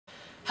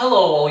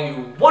Hello all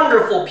you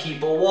wonderful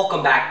people,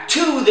 welcome back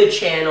to the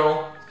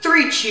channel.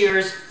 3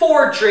 cheers,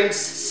 4 drinks,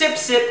 sip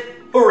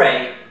sip,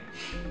 hooray.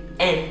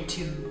 And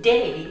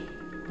today,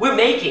 we're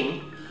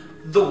making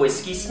the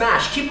whiskey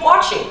smash. Keep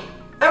watching,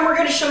 and we're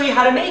gonna show you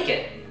how to make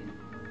it.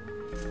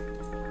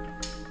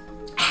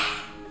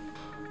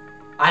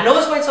 I know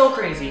this might sound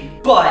crazy,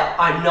 but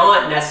I'm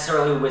not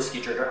necessarily a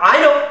whiskey drinker.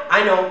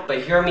 I know,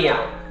 but hear me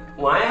out.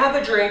 When I have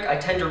a drink, I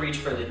tend to reach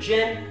for the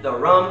gin, the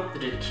rum,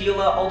 the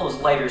tequila, all those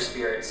lighter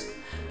spirits.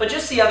 But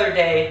just the other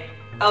day,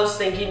 I was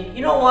thinking,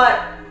 you know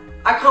what?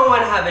 I kind of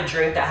want to have a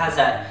drink that has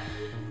that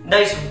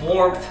nice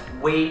warmth,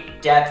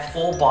 weight, depth,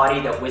 full body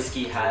that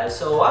whiskey has.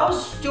 So I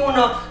was doing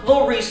a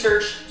little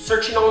research,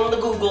 searching on the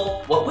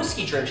Google, what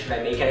whiskey drink should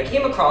I make? And I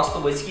came across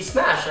the whiskey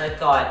smash, and I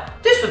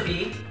thought, this would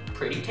be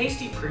pretty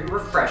tasty, pretty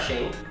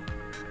refreshing,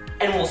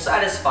 and will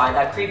satisfy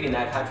that craving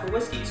that I've had for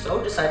whiskey. So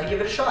I decided to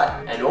give it a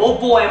shot. And oh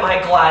boy, am I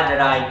glad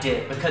that I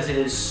did, because it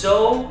is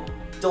so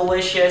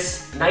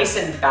delicious, nice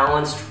and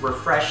balanced,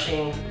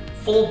 refreshing,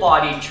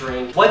 full-bodied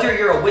drink. Whether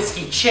you're a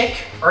whiskey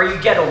chick or you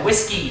get a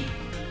whiskey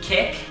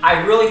kick,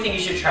 I really think you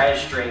should try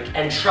this drink,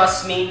 and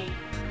trust me,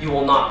 you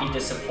will not be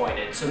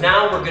disappointed. So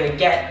now we're gonna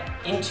get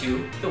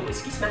into the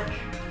whiskey smash.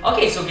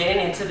 Okay, so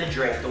getting into the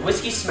drink, the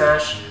whiskey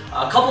smash,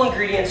 a couple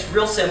ingredients,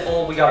 real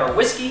simple. We got our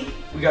whiskey,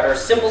 we got our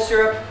simple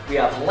syrup, we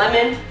have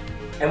lemon,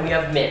 and we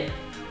have mint.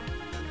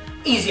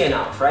 Easy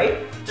enough,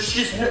 right?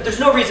 There's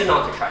no reason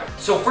not to try it.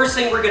 So first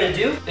thing we're gonna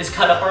do is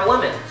cut up our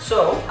lemon.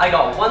 So I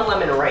got 1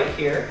 lemon right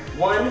here,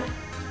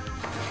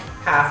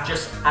 1/2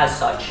 just as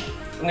such.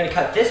 I'm gonna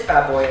cut this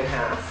bad boy in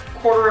half,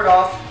 quarter it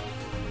off,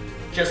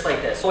 just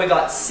like this. So we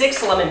got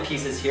 6 lemon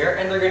pieces here,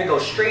 and they're gonna go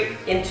straight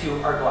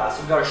into our glass.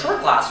 We've got a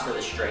short glass for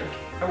this drink,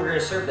 and we're gonna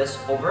serve this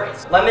over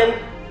ice. Lemon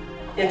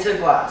into the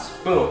glass,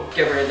 boom.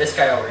 Get rid of this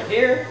guy over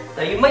here.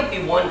 Now you might be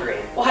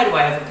wondering, why do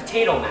I have a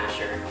potato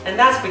masher? And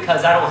that's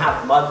because I don't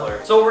have a muddler.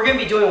 So what we're gonna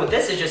be doing with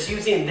this is just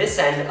using this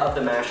end of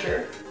the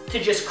masher to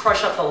just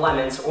crush up the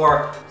lemons,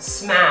 or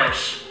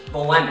smash the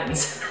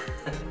lemons.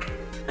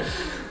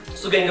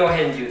 So we're gonna go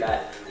ahead and do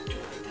that.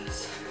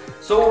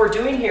 So what we're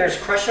doing here is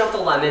crushing up the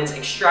lemons,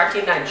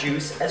 extracting that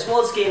juice, as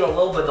well as getting a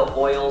little bit of the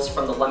oils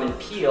from the lemon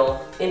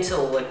peel into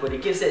the liquid.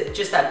 It gives it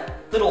just that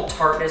little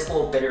tartness,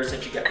 little bitters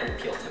that you get from the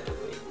peel typically.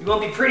 You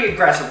want to be pretty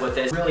aggressive with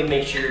this. Really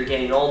make sure you're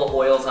getting all the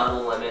oils out of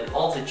the lemon,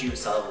 all the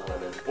juice out of the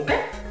lemon.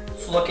 Okay,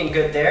 it's looking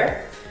good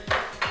there.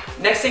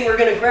 Next thing we're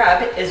gonna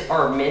grab is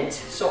our mint.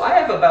 So I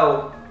have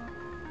about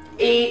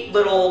 8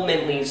 little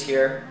mint leaves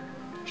here.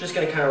 Just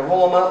gonna kind of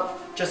roll them up,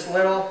 just a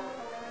little,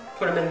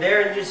 put them in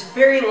there, and just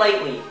very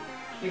lightly,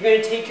 you're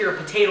going to take your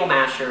potato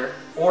masher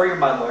or your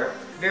muddler,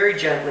 very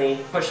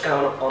gently push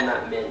down on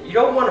that mint. You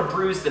don't want to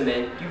bruise the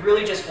mint, you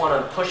really just want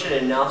to push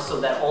it enough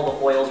so that all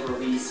the oils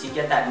release. You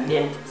get that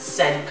mint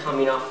scent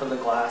coming off from the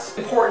glass.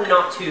 Important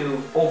not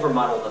to over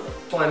muddle the mint.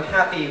 So I'm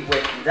happy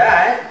with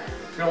that.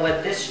 We're going to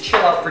let this chill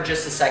out for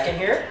just a second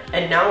here.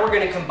 And now we're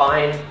going to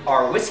combine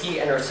our whiskey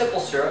and our simple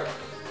syrup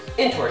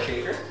into our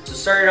shaker. So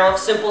starting off,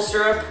 simple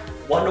syrup,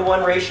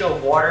 1-to-1 ratio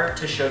of water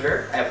to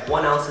sugar. I have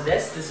 1 ounce of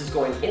this. This is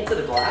going into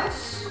the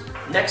glass.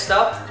 Next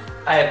up,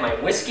 I have my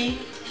whiskey,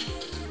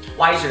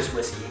 Weiser's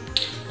whiskey,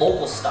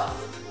 local stuff,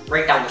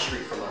 right down the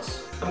street from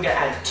us. I'm gonna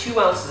add 2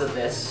 ounces of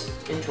this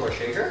into our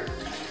shaker.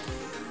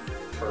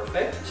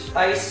 Perfect.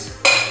 Ice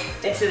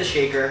into the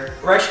shaker.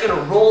 We're actually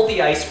gonna roll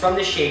the ice from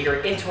the shaker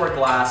into our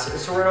glass,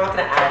 so we're not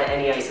gonna add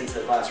any ice into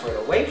the glass right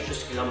away, it's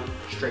just gonna come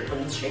straight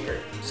from the shaker.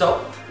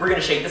 So we're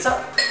gonna shake this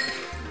up.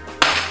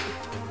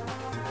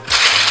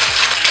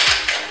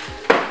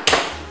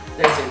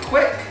 Nice and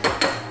quick.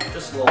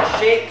 Just a little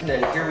shake, and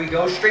then here we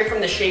go, straight from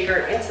the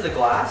shaker into the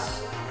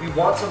glass. We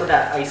want some of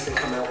that ice to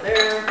come out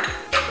there.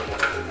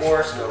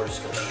 More, so now we're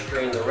just gonna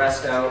strain the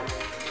rest out.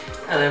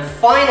 And then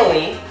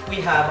finally,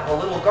 we have a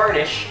little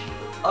garnish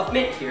of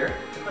mint here.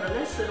 Put a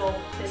nice little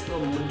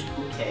mint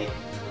bouquet.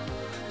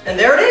 And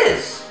there it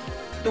is!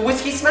 The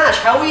whiskey smash.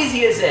 How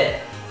easy is it?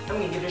 I'm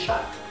gonna give it a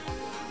shot.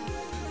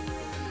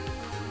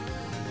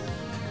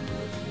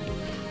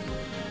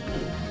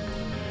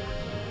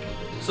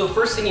 So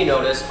first thing you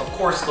notice, of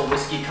course, the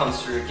whiskey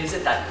comes through. It gives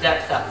it that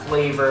depth, that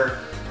flavor,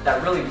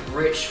 that really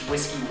rich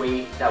whiskey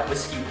weight, that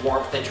whiskey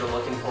warmth that you're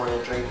looking for in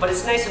a drink. But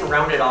it's nice and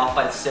rounded off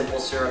by the simple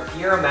syrup,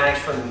 the aromatics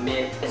from the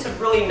mint. It's a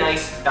really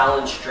nice,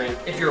 balanced drink.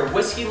 If you're a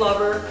whiskey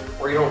lover,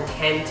 or you don't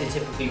tend to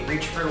typically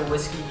reach for the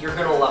whiskey, you're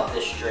gonna love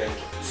this drink.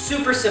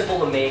 Super simple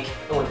to make,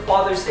 and with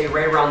Father's Day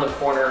right around the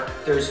corner,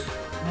 there's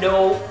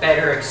no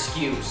better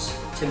excuse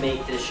to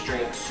make this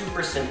drink.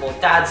 Super simple.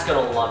 Dad's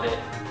gonna love it.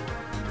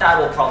 Dad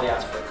will probably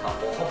ask for a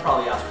couple. He'll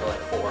probably ask for like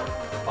 4 or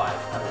 5,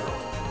 I don't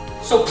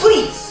know. So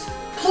please,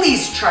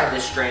 please try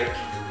this drink,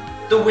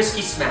 the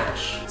whiskey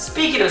smash.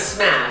 Speaking of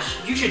smash,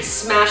 you should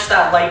smash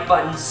that like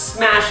button,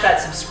 smash that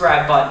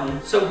subscribe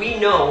button, so we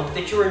know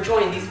that you're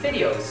enjoying these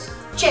videos.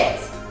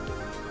 Cheers!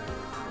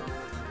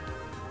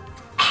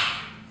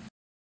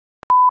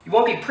 You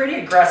want to be pretty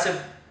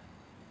aggressive.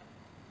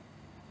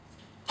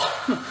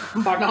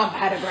 But not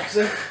that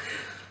aggressive.